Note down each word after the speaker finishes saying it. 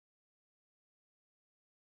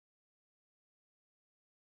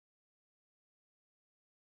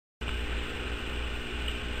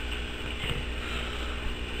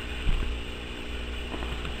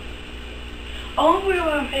Oh, we're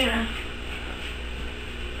on here.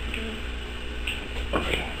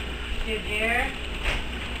 Okay. Good, dear.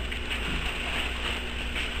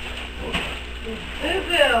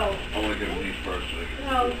 Boo-boo. I want to get them these first. So they can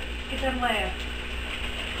No, get them last.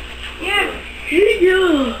 Yeah.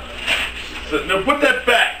 Yeah. So, no, put that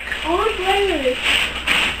back. I want to play with it.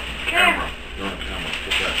 Camera. You're on camera.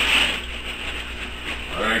 Put that.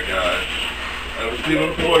 All right, guys. That was the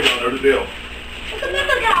little boy. Y'all know the deal. Look at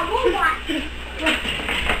that robot.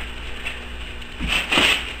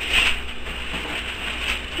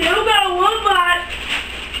 Still got a robot.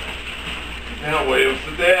 Sit down, William.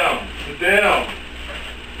 Sit down. Sit down.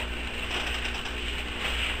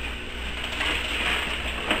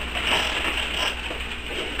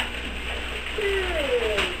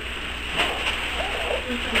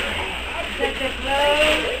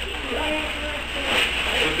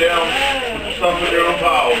 Sit down. Put your stuff in your own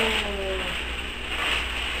pile.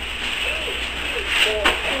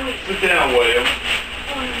 Sit down, William.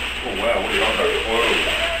 Oh, wow. We all got clothes.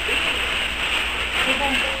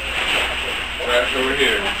 Trash over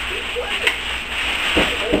here.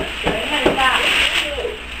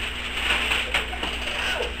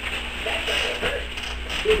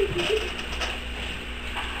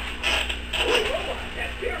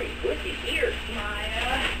 That's very good to hear, Maya.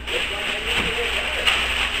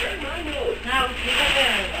 Turn my nose. Now, keep it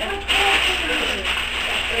there.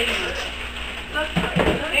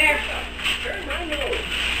 Here. Turn my nose.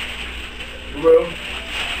 Will?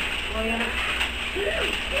 William.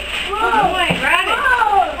 Whoa. Boy, grab it.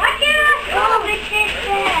 Whoa. Why can't I hold it this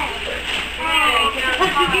way?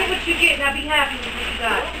 You get what you get. Now be happy with what you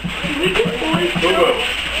got. We can boys Boo-boo.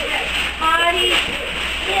 Potty.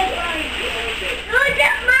 Yeah, buddy. Look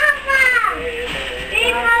at Mama.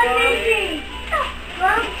 Big Mama.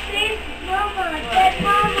 Mom, big Mama. That's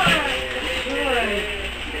Mama. Good.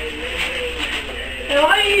 And I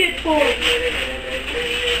eat it for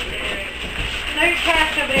Now your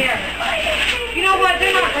cat's over there. You know what?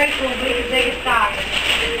 They're not grateful because they get stopped.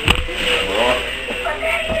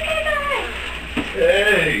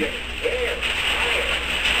 Hey.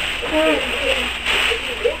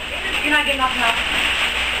 You're not getting off now.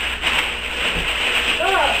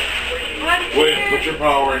 Wait, put your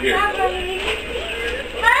power right here. Mama.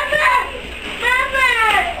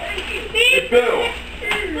 Hey, Bill.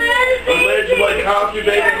 I'm glad you like coffee,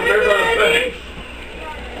 baby, but there's other things.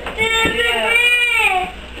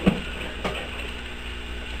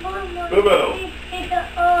 Boo-boo.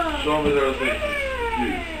 Show me the other things.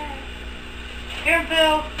 Here,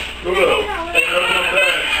 Bill. Boo-boo. Take it over the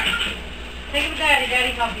bed. Take it with Daddy.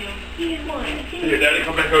 Daddy help you. Here, Daddy,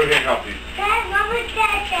 come back over here and help you.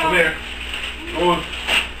 Come here. Come on.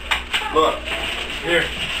 Look. Here.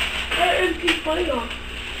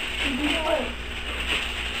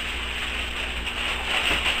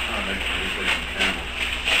 I'll make sure you take some camera.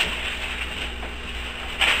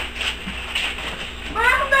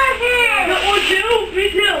 Got one too? Me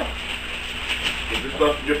too. Put your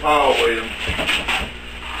stuff in your pile, William.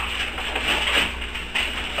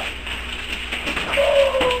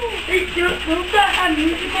 Hey, don't that have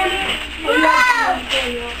music on it?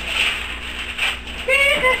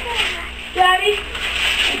 Daddy?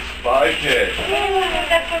 Spy Kid.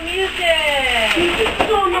 That's for music. Music's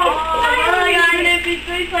so nice. I got an MP3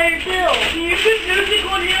 player too. Can you put music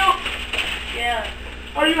on here? Yeah.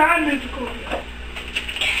 Or you have music on here?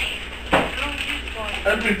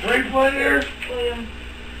 MP3 player? William.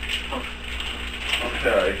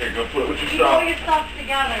 Okay, here, go put it with your Keep all stuff. your stuff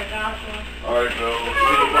together, Joshua. Alright, Bill. See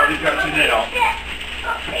what buddy got you now.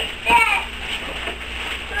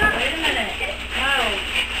 Wait a minute. No.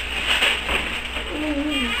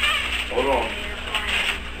 Hold on.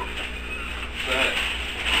 Set.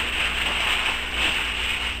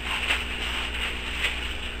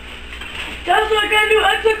 That's what I gotta do. I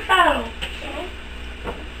took paddle.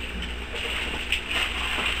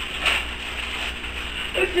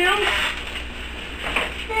 Hey, Jim.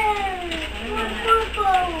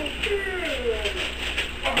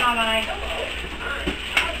 Hold on,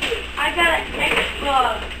 I got an extra.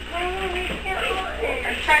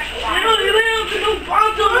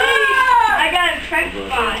 I got a track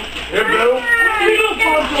spot. Here, Bill.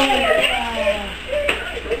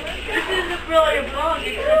 This isn't really a vlog,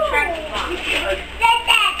 it's a track spot.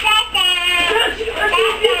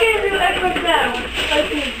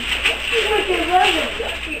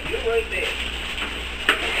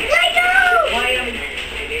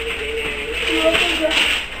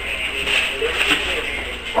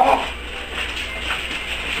 Oh!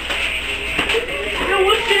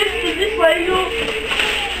 What's this? Is this radio?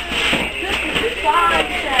 This is the side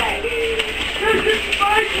check. This is the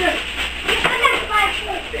side check.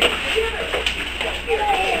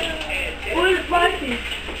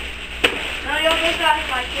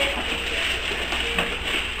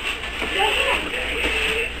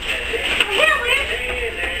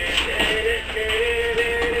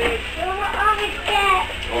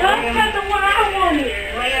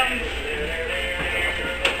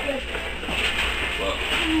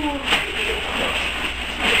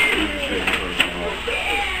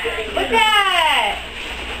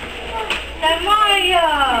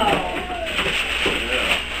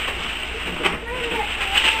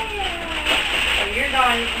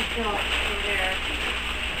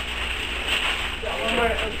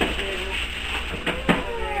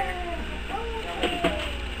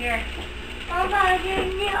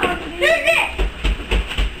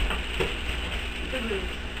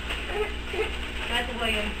 That's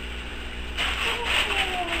William.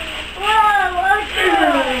 Whoa,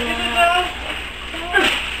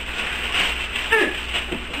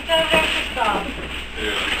 You got an extra stuff.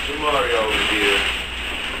 Yeah, some Mario over here.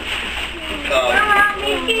 You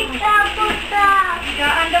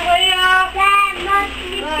got underwear.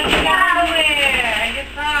 Look, you got underwear. And your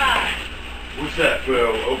socks. What's that,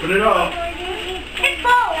 Phil? Open it up.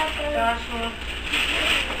 Joshua.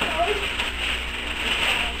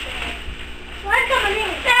 What's coming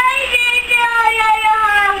in?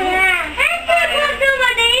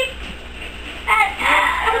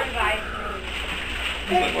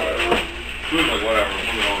 Feels like whatever. Put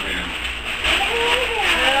it on hand.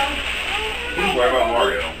 Don't worry about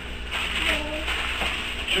Mario.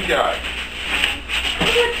 What you got?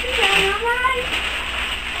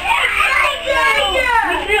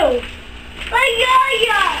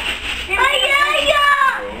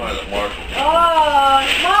 Oh, that's Marshall. Oh,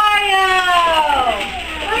 it's Mario!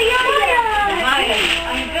 Mario,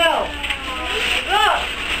 I'm Bill. Look!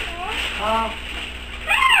 Oh.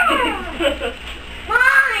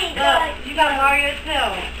 Look, you got Mario too.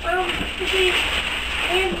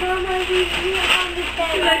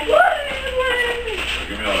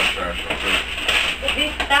 Give me all that trash real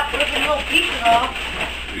quick. Stop ripping little pieces off.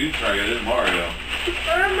 You try to get in Mario.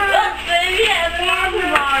 Look, baby, has another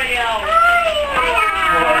Mario.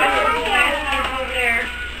 Over there.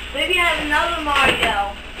 Baby has another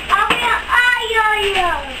Mario.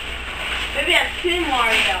 Baby has two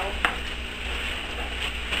Mario.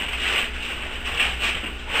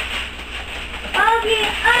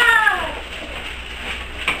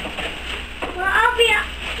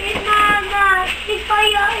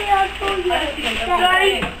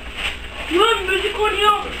 Daddy, you have music on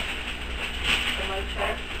you?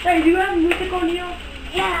 Daddy, do you have music on you?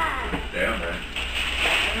 Damn, man.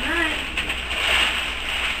 Alright.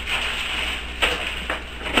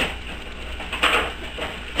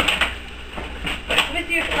 Let me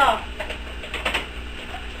see your stuff.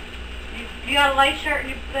 You got a light shirt in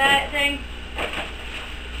your bag thing?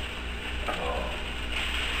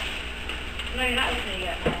 No, you're not listening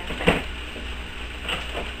yet, man.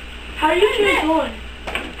 How do you choose one?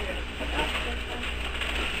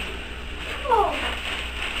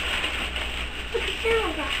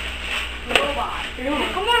 Robot.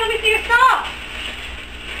 Come on, let me see your stuff.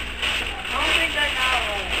 I don't think I got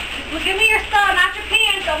one. Well, give me your stuff, not your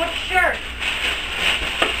pants. I want your shirt.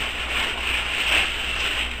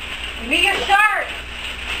 Give me your shirt.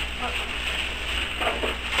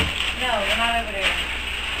 No, they're not over there.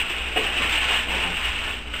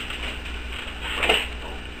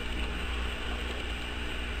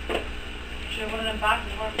 Should one of them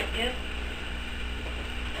boxes work with you?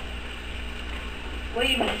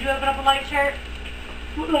 William, did you open up a light shirt?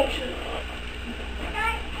 What light shirt?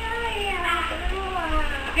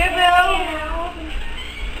 Here, Bill.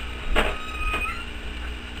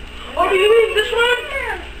 Oh, do you mean this one?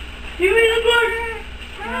 Do you mean this one?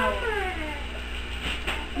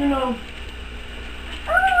 No.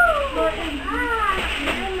 Look,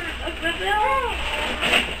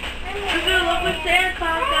 look what Santa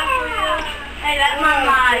Claus got for you. Hey, that's my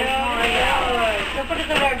line. So put this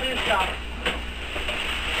over our blue stuff.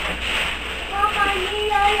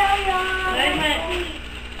 Wait a minute.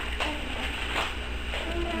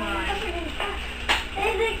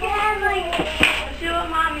 Let's see what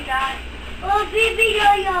Mommy got. Oh, baby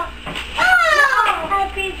yo-yo.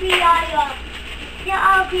 Oh, baby yo-yo. Yeah,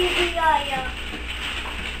 oh, baby yo-yo.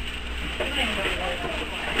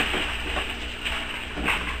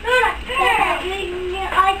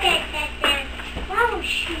 Oh,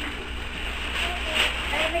 shoot.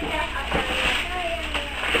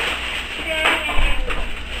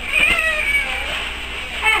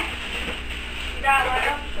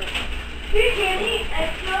 You can't eat.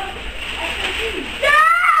 No!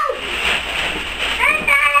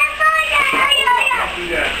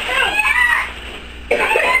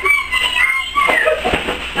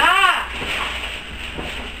 Ah!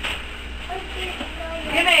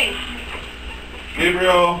 Give me.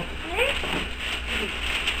 Gabriel.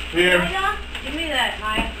 Here. Give me that,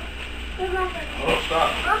 Maya. Oh, stop.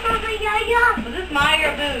 Was this Maya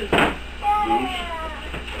or booze?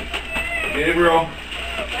 Gabriel.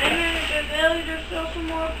 Wait a minute, Billy, there's still some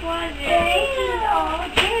more flies in.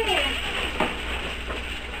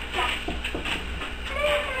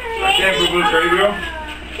 Chair for Blue Gabriel.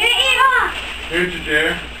 Here's your chair.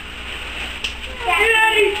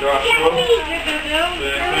 Daddy! Joshua.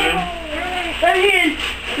 Let me in.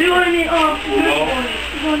 We want to need,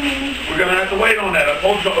 We're gonna have to wait on that. I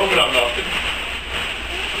told you to open up nothing.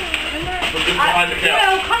 Put this behind the couch.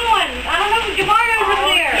 Yo, come on. I don't know if Jamario's up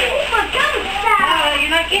there. Oh, my God, stop. No, you're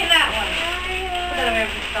not getting that one. Put that away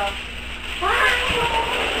with your stuff.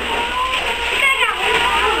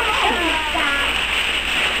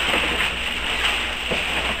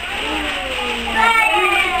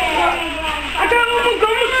 I got all my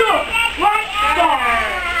gum stuff. What?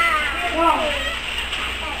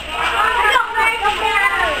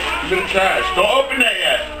 Look at the trash. Don't open that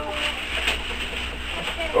yet.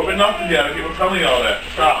 Open nothing yet. I keep on telling you all that.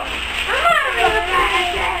 Stop.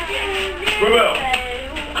 Will,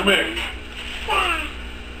 come here.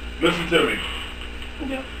 Listen to me.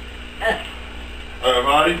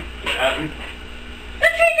 Everybody, happy?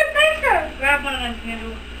 Let's take a picture. Grab one of them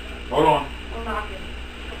candles. Hold on. We'll knock it.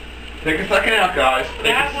 Take a second out, guys.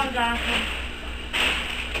 Grab one, Jonathan.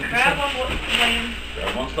 Grab one, William.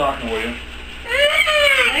 Grab one stocking, William.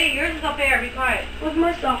 Hey, yours is up there. Be quiet. What's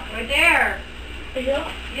my stuff? Right there.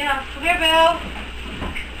 Yeah. Yeah. Come here, Bill.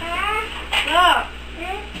 Look.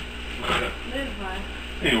 This is mine.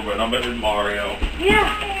 Ain't but I'm better than Mario. Yeah.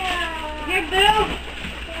 Here, Bill.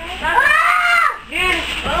 Here.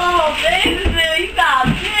 Oh, baby, Bill, you got a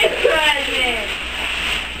big present.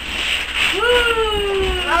 Woo!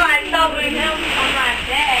 I like helping him on my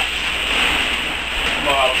back.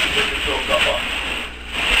 Mom, put your soap up.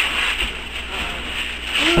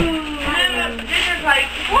 And the picture's like,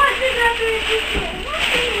 what is that picture? What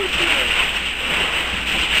is this?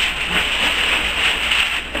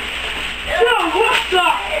 Yo, what's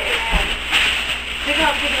up? Pick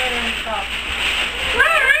up, put it right on the top. I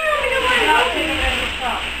don't Pick know up, put it right on the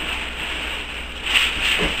top.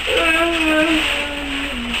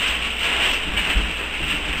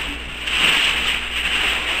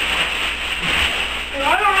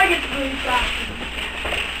 I don't like it blue stuff.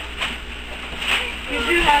 You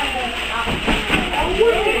do have one. I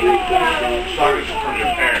want the blue stuff. Sorry from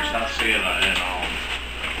your parents not seeing it, and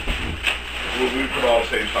we put all the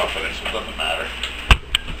same stuff in it, so it doesn't matter.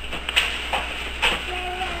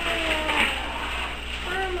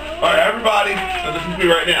 Alright, everybody, now listen to me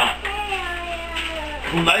right now.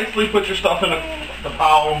 Nicely put your stuff in the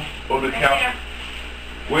pile over the couch.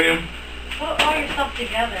 William, Put all your stuff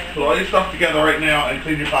together. put all your stuff together right now and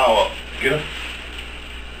clean your pile up. Get it?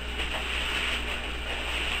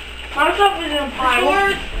 My stuff is in a pile.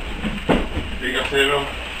 Yours? Here you go, Samuel.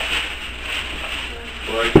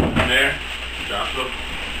 Put all your stuff in there. Joshua.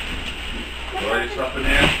 Put all your stuff in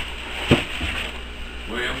there.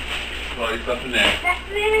 William, put all your stuff in there. That's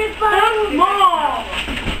small.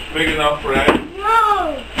 Big enough for that.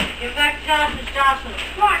 No. Get back to Joshua.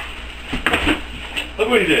 What? Look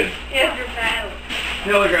what he did. Here's your battle.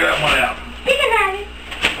 He'll look at that one out. You can have it.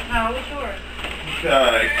 No, it's yours.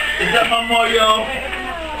 Okay. Is that my Mario?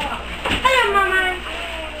 Hello, Mama.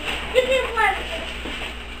 This is what.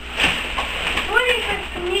 What is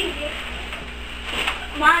the music?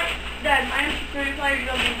 Dad, my security players are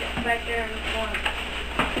going to be back there in the corner.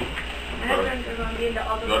 My husband are going to be in the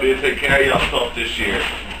other So you take care of your stuff this year.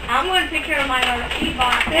 I'm going to take care of my RC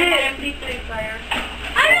box and my MP3 player.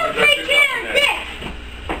 I don't take care of this.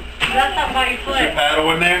 That's up by your Is your foot. paddle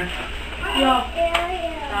in there? Yeah.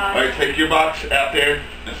 Alright, take your box out there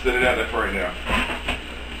and sit it out there for right now.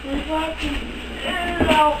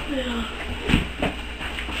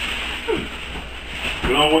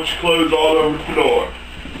 You don't want your clothes all over the floor.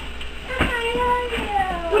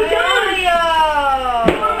 Mario!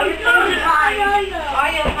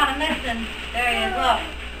 Mario's kind of missing. There he is, look.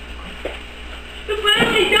 The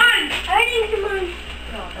family done. I need some money.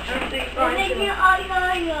 Everything's Thank you,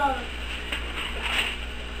 Ayo.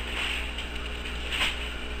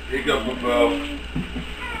 Here you go, Boo-Boo.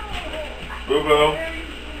 Boo-Boo.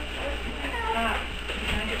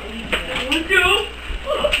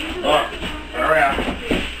 Look, turn around.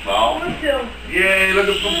 Ball. Yay, look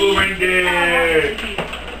at Boo-Boo reindeer.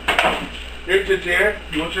 Here's your chair.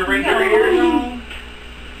 You want your reindeer here?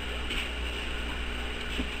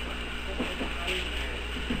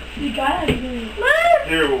 You got it.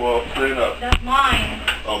 Here, Boo-Boo. Stand up. That's mine.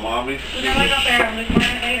 Oh, Mommy. Put it right up there. I'm going to burn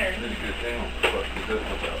it later. Then you can hang on.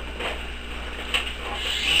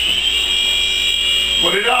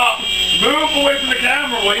 Put it up. Move away from the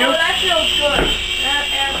camera, will you? Oh, that feels good. That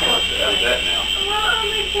That's that now. Mama,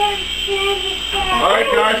 All right,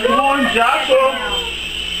 guys, come on, Joshua.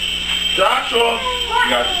 Joshua. You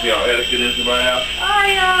guys can see how etiquette is in my house.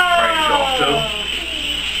 Alright, Josh, too.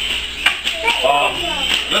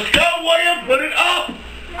 Let's go, William. Put it up.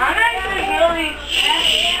 I'm actually really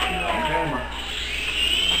Camera.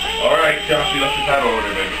 All right, Josh, you left your paddle over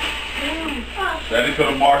there, baby. Daddy's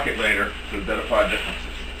going to mark it later to identify differences.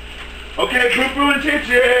 Okay, Poo-Poo and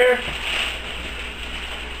Teacher.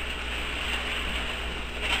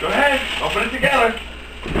 Go ahead. Open it together.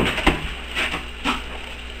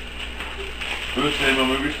 Move, Sam.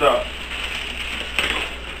 Move your stuff.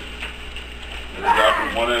 And then drop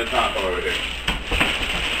them one at a time. Come over here.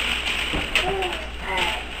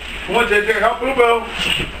 Come on, JJ. Help Boo Boo.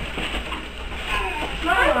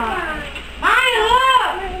 Maya,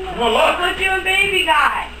 look! Come on, look. What you and baby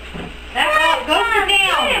got? That's all. Go sit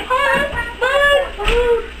down.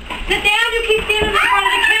 Sit down. You keep standing in front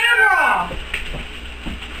of the camera.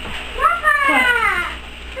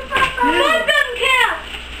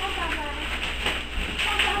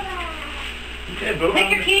 Okay, Boo.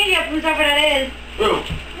 Take your candy up, whoever that is. Boo.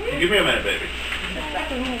 Give me a minute, baby.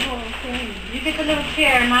 You get the little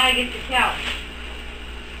chair and Maya gets the couch.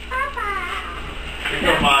 Here you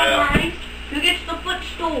go, Maya. Who gets the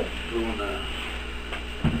footstool? Doing that.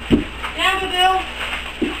 Down, Bill.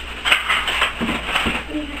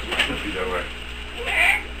 Just be that way.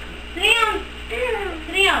 Sit down.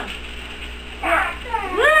 Sit down.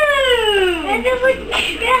 Woo!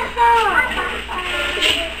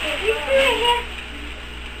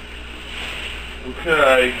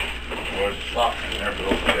 Okay. Where's the slot in there, but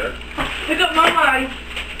okay. Pick up my mind.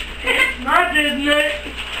 Not isn't it?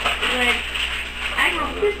 I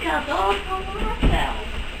got this cup all for myself.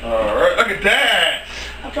 Alright, look at that.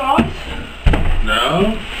 That's ours.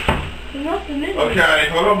 No? There's nothing in it. Okay,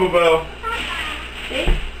 hold on, Boo Boo. See?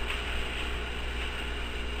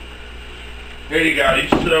 Here you go. You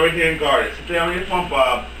just sit over here and guard it. Sit down on your front,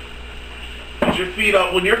 Bob. Put your feet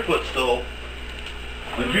up on your footstool.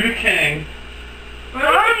 If you're the king.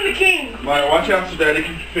 I'm the king. Maya, watch out so Daddy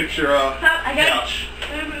can fix your I got couch.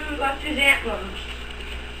 watch his antlers.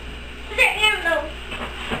 There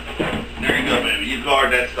There you go, baby. You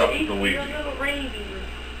guard that stuff with the He's weed. a little reindeer.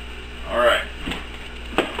 Alright.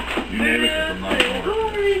 You name it, 'cause I'm not going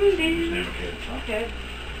to. Just name a kid. Okay.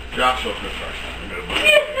 Joshua goes first.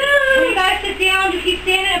 When you guys sit down, you keep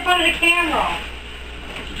standing in front of the camera.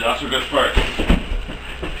 So Joshua goes first.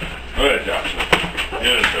 Go ahead, Joshua.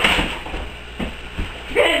 Yeah, let's go.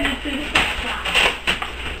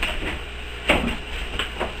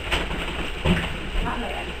 Not no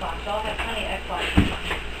Xbox. I'll have plenty of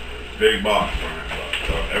Xbox. Big box on Xbox.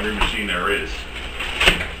 So every machine there is.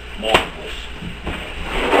 Multiples.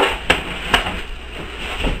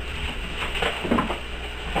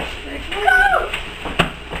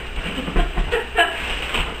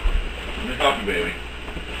 Let me help you, baby.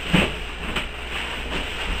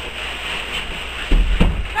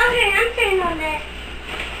 Okay, I'm sitting on it.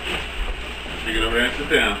 Take it over there and sit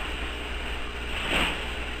down.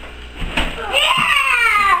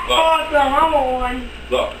 Yeah! Look, Awesome, I'm on.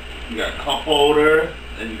 look. You got a cup holder,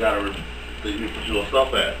 and you got a that you put your little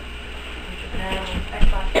stuff at.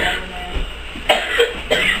 Xbox forever, man.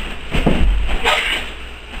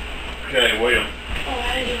 Okay, William.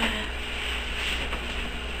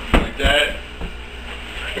 Like that.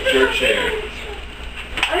 It's your chair.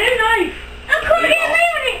 I need a knife. I'm coming in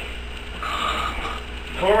it.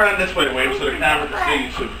 Come around this way, William, so the camera can see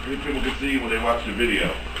you, so people can see you when they watch the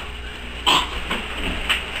video.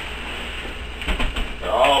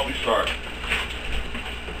 I'll help you start.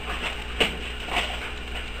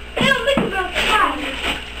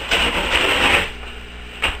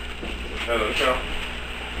 Hello, Michelle.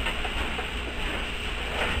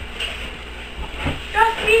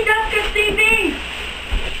 That's me, Dr. Steve.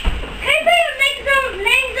 Hey, babe, make some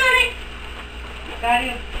names on it. Got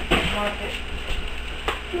you. Mark it.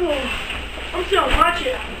 I'm still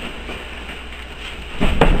watching.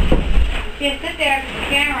 You can't sit there with the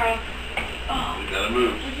camera. You gotta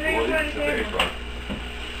move. Boy, sit there, you start.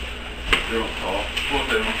 Still, tall. Pull it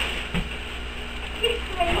down.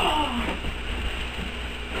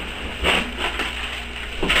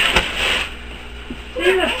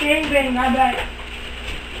 See the gangbang, I bet.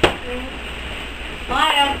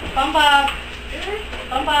 Maya, bump up.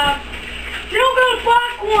 Bump up. Still got a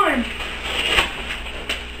black one.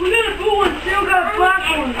 We got a blue one, still got a black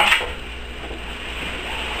one.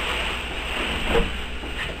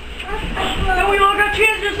 So we all got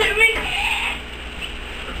chances to hit me?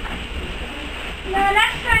 No,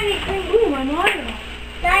 that's shiny green. Ooh, my Mario.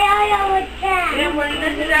 Diana with that. Yeah, well,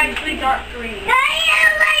 this is actually dark green.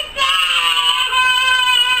 Diana with that.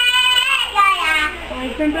 Oh,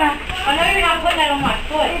 he's been back. I know you're not putting that on my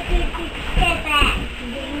foot. Get back.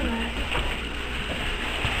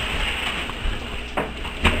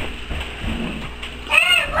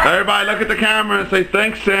 Everybody look at the camera and say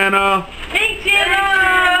thanks, Santa. Thanks,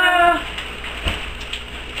 Santa.